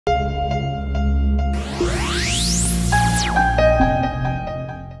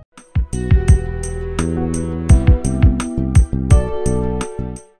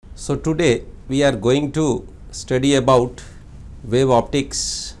So today we are going to study about wave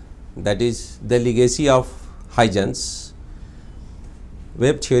optics, that is the legacy of Huygens,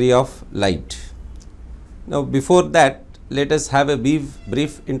 wave theory of light. Now before that, let us have a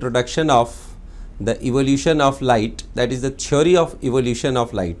brief introduction of the evolution of light, that is the theory of evolution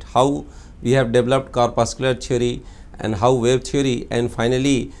of light, how we have developed corpuscular theory and how wave theory, and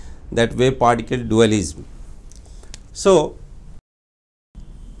finally that wave particle dualism. So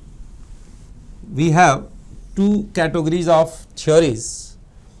we have two categories of theories: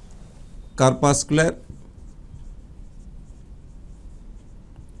 corpuscular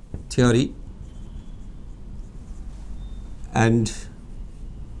theory and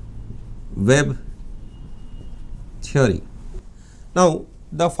wave theory. Now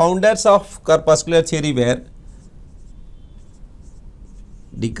the founders of corpuscular theory were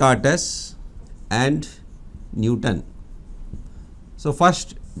Descartes and Newton. So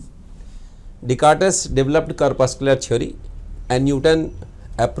first Descartes developed corpuscular theory and Newton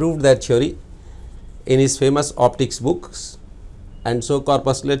approved that theory in his famous optics books, and so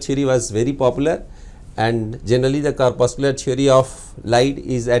corpuscular theory was very popular, and generally the corpuscular theory of light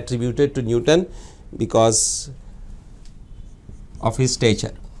is attributed to Newton because of his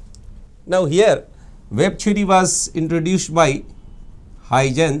stature. Now here wave theory was introduced by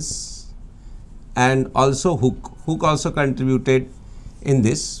Huygens and also Hooke. Hooke also contributed in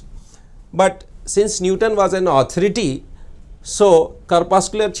this, but since Newton was an authority, so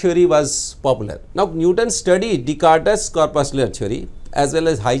corpuscular theory was popular. Now Newton studied Descartes' corpuscular theory as well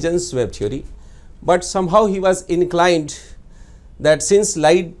as Huygens' wave theory, but somehow he was inclined that since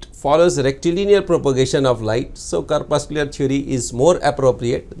light follows rectilinear propagation of light, so corpuscular theory is more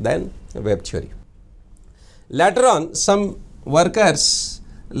appropriate than wave theory. Later on, some workers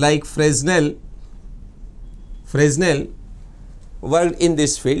like Fresnel worked in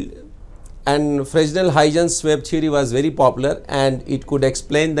this field, and Fresnel-Huygens wave theory was very popular and it could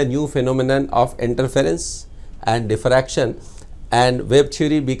explain the new phenomenon of interference and diffraction, and wave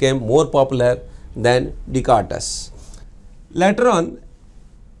theory became more popular than Descartes. Later on,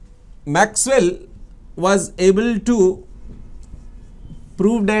 Maxwell was able to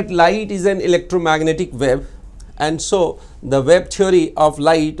prove that light is an electromagnetic wave, and so the wave theory of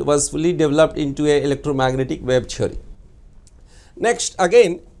light was fully developed into a electromagnetic wave theory. Next,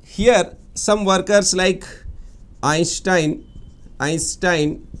 again here some workers like Einstein,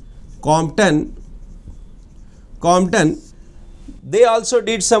 Compton, they also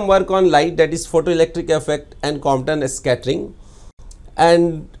did some work on light, that is photoelectric effect and Compton scattering,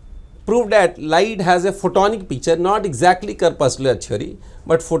 and proved that light has a photonic picture, not exactly corpuscular theory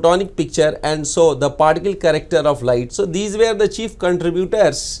but photonic picture, and so the particle character of light. So these were the chief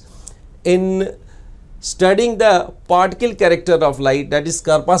contributors in studying the particle character of light, that is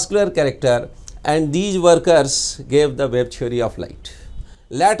corpuscular character, and these workers gave the wave theory of light.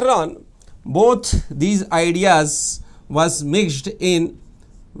 Later on, both these ideas was mixed in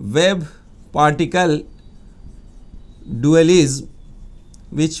wave particle dualism,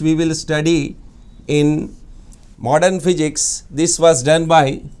 which we will study in modern physics. This was done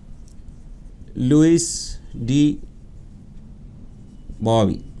by Louis de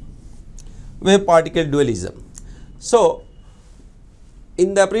Broglie, wave particle dualism. So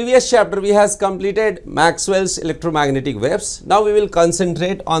in the previous chapter we has completed Maxwell's electromagnetic waves. Now we will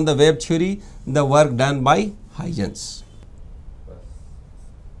concentrate on the wave theory, the work done by Huygens.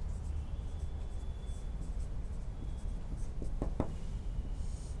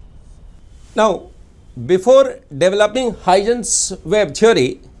 Now before developing Huygens wave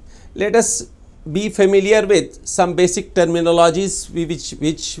theory, let us be familiar with some basic terminologies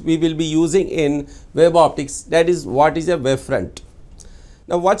which we will be using in wave optics, that is what is a wavefront.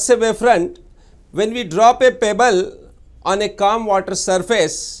 Now what's a wavefront? When we drop a pebble on a calm water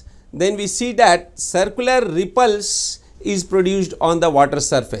surface, then we see that circular ripples is produced on the water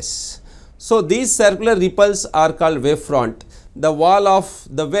surface. So these circular ripples are called wavefront. The wall of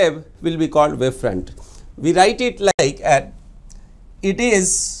the wave will be called wavefront. We write it like it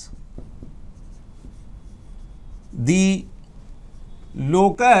is the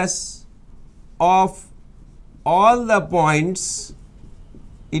locus of all the points,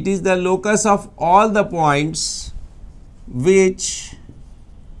 it is the locus of all the points which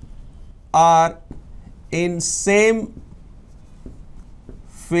are in same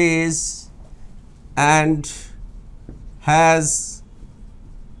phase and has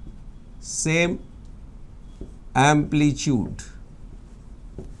same amplitude.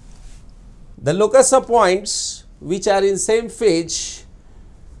 The locus of points which are in same phase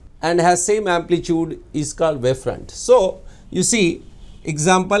and has same amplitude is called wavefront. So you see,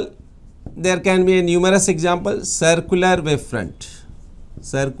 example, there can be a numerous example. Circular wavefront,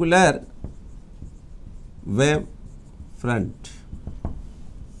 circular wavefront.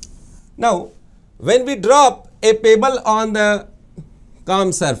 Now, when we drop a pebble on the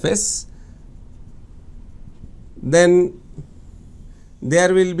calm surface, then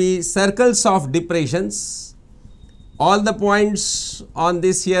there will be circles of depressions. All the points on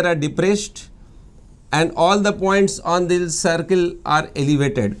this here are depressed and all the points on this circle are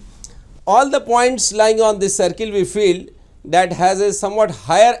elevated. All the points lying on this circle we feel that has a somewhat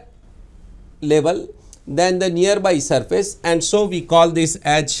higher level than the nearby surface, and so we call this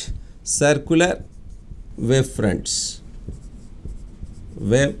as circular wavefronts.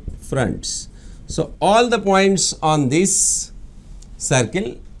 Wavefronts. So, all the points on this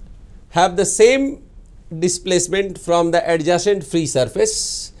circle have the same displacement from the adjacent free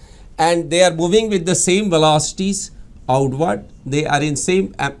surface and they are moving with the same velocities outward. They are in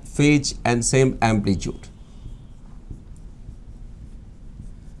same phase and same amplitude.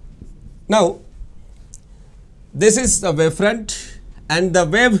 Now, this is the wavefront and the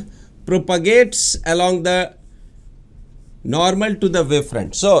wave propagates along the normal to the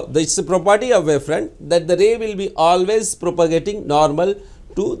wavefront. So, this is the property of wavefront, that the ray will be always propagating normal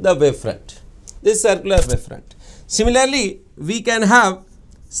to the wavefront. This is circular wavefront. Similarly, we can have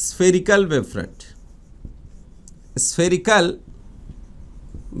spherical wavefront. Spherical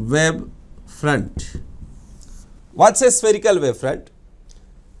wavefront. What's a spherical wavefront?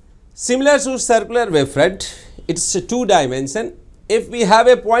 Similar to circular wavefront, it's a two dimension. If we have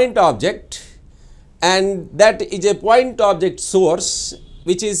a point object and that is a point object source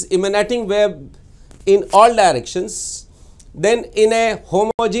which is emanating wave in all directions, then in a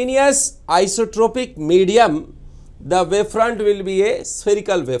homogeneous isotropic medium, the wavefront will be a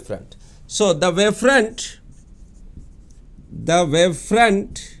spherical wavefront. So, the wavefront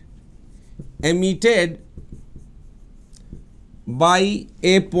emitted by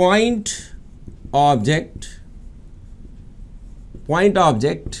a point object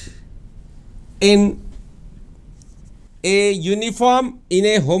in a uniform, in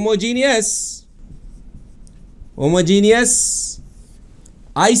a homogeneous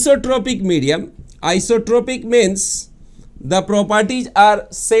isotropic medium. Isotropic means the properties are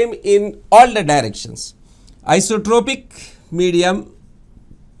same in all the directions. Isotropic medium,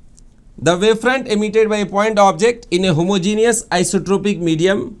 the wavefront emitted by a point object in a homogeneous isotropic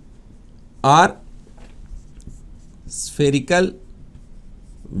medium are spherical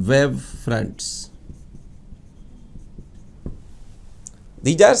wavefronts.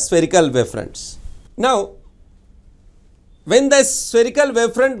 These are spherical wavefronts. Now, when the spherical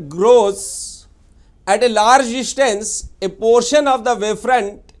wavefront grows at a large distance, a portion of the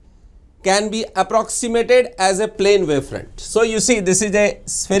wavefront can be approximated as a plane wavefront. So, you see this is a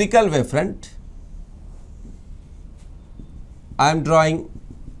spherical wavefront. I am drawing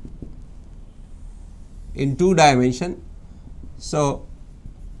in two dimension. So,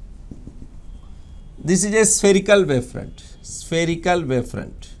 this is a spherical wavefront. Spherical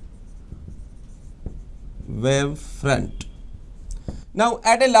wavefront. Now,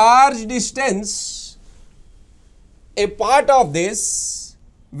 at a large distance, a part of this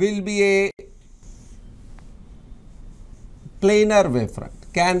will be a planar wavefront,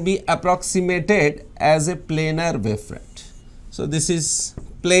 can be approximated as a planar wavefront. So, this is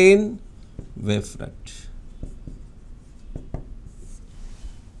plane wavefront.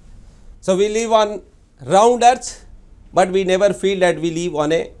 So, we live on round earth, but we never feel that we live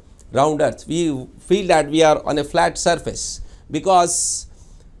on a round earth. We feel that we are on a flat surface, because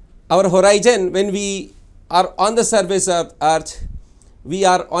our horizon, when we are on the surface of earth, we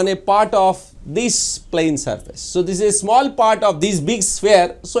are on a part of this plane surface. So, this is a small part of this big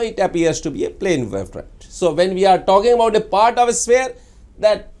sphere, so it appears to be a plane wavefront. So, when we are talking about a part of a sphere,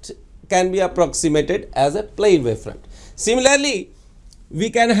 that can be approximated as a plane wavefront. Similarly, we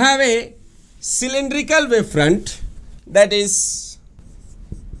can have a cylindrical wavefront, that is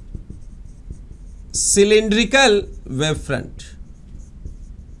cylindrical wavefront.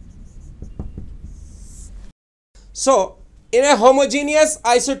 So, in a homogeneous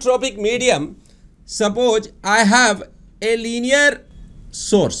isotropic medium, suppose I have a linear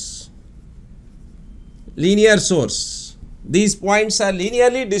source. These points are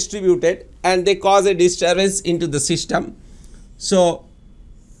linearly distributed and they cause a disturbance into the system. So,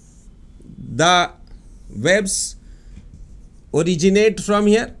 the waves originate from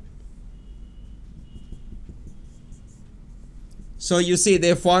here. So, you see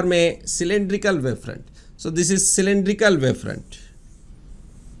they form a cylindrical wavefront. So, this is cylindrical wavefront.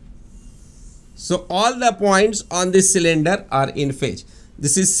 So, all the points on this cylinder are in phase.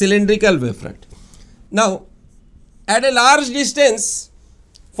 This is cylindrical wavefront. Now, at a large distance,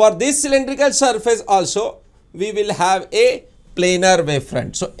 for this cylindrical surface also, we will have a planar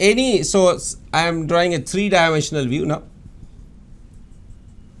wavefront. So, I am drawing a 3-dimensional view now.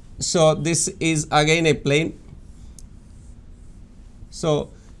 So, this is again a plane. So,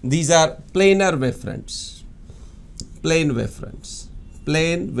 these are planar wavefronts, plane wavefronts.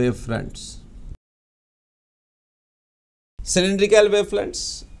 Cylindrical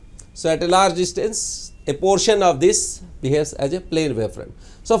wavefronts. So, at a large distance, a portion of this behaves as a plane wavefront.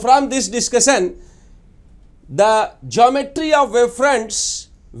 So, from this discussion, the geometry of wavefronts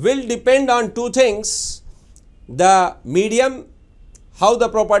will depend on two things: the medium, how the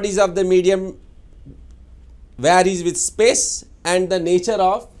properties of the medium varies with space, and the nature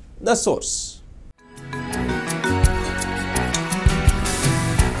of the source.